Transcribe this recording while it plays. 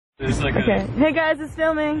Okay. Hey guys, it's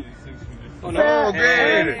filming. Oh no,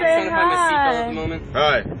 great. Say hi.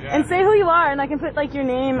 Hi. And say who you are, and I can put like your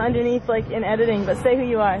name underneath like in editing, but say who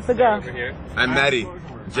you are. So go. Over here. I'm Maddie.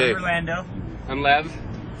 Jay. I'm Orlando. I'm Lev.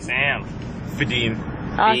 Sam. Fadine.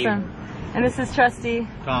 Awesome. And this is Trusty.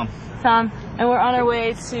 Tom. And we're on our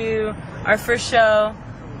way to our first show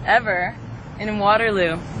ever in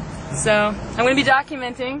Waterloo. So I'm going to be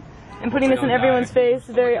documenting and putting this in everyone's face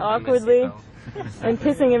very awkwardly and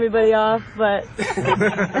pissing everybody off, but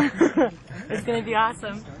it's going to be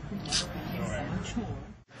awesome.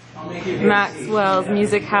 Maxwell's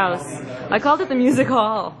Music House. I called it the Music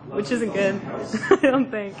Hall, which isn't good, I don't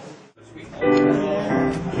think.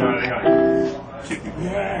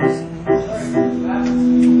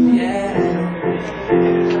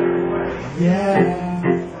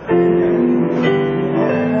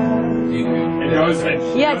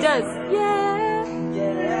 Yeah, it does. Yeah.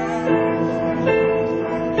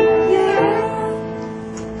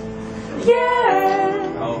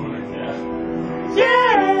 Yeah. Oh, yeah.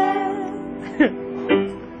 Yeah.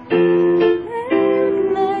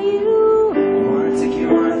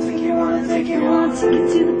 Take you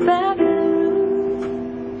to the back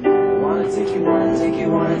room. Wanna take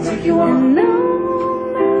you on. No,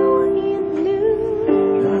 what you do.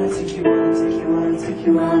 Gonna take you on.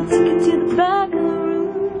 Take you to the back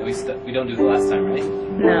room. We don't do the last time, right?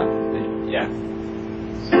 No. Yeah.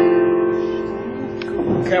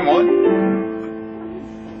 Come on.